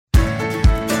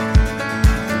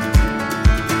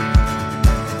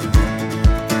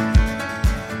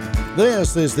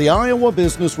This is the Iowa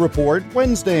Business Report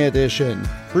Wednesday edition,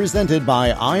 presented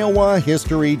by Iowa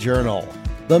History Journal.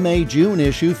 The May-June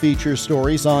issue features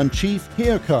stories on Chief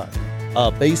Haircut,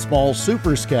 a baseball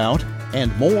super scout,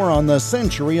 and more on the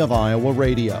century of Iowa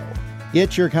radio.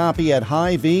 Get your copy at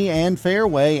Hy-Vee and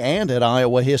Fairway and at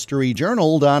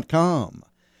iowahistoryjournal.com.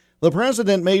 The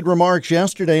president made remarks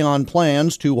yesterday on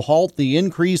plans to halt the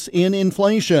increase in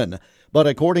inflation. But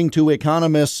according to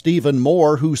economist Stephen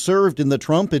Moore, who served in the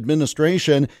Trump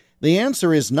administration, the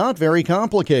answer is not very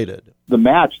complicated. The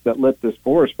match that lit this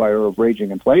forest fire of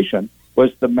raging inflation was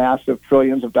the massive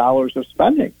trillions of dollars of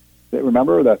spending.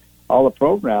 Remember all the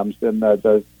programs in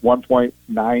the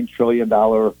 $1.9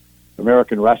 trillion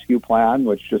American Rescue Plan,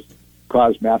 which just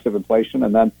caused massive inflation,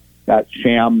 and then that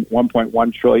sham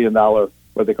 $1.1 trillion, what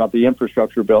they call it, the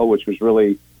infrastructure bill, which was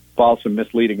really false and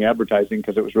misleading advertising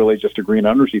because it was really just a green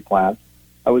energy plan.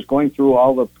 I was going through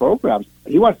all the programs.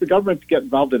 He wants the government to get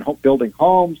involved in building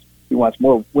homes. He wants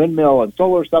more windmill and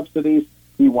solar subsidies.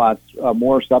 He wants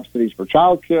more subsidies for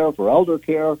child care, for elder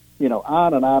care,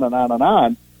 on and on and on and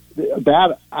on.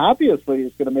 That obviously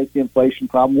is going to make the inflation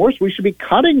problem worse. We should be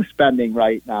cutting spending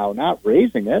right now, not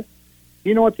raising it.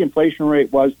 You know what the inflation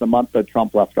rate was the month that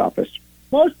Trump left office?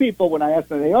 Most people, when I ask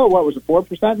them, what was it,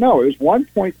 4%? No, it was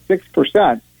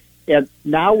 1.6%. And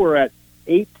now we're at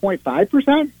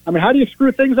 8.5%? I mean, how do you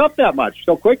screw things up that much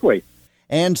so quickly?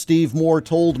 And Steve Moore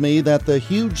told me that the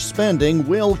huge spending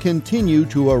will continue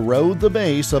to erode the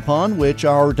base upon which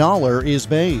our dollar is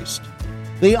based.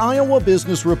 The Iowa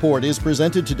Business Report is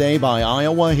presented today by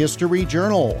Iowa History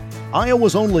Journal,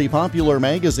 Iowa's only popular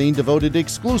magazine devoted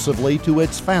exclusively to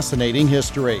its fascinating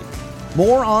history.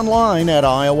 More online at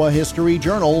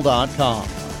iowahistoryjournal.com.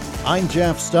 I'm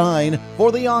Jeff Stein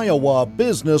for the Iowa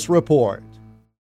Business Report.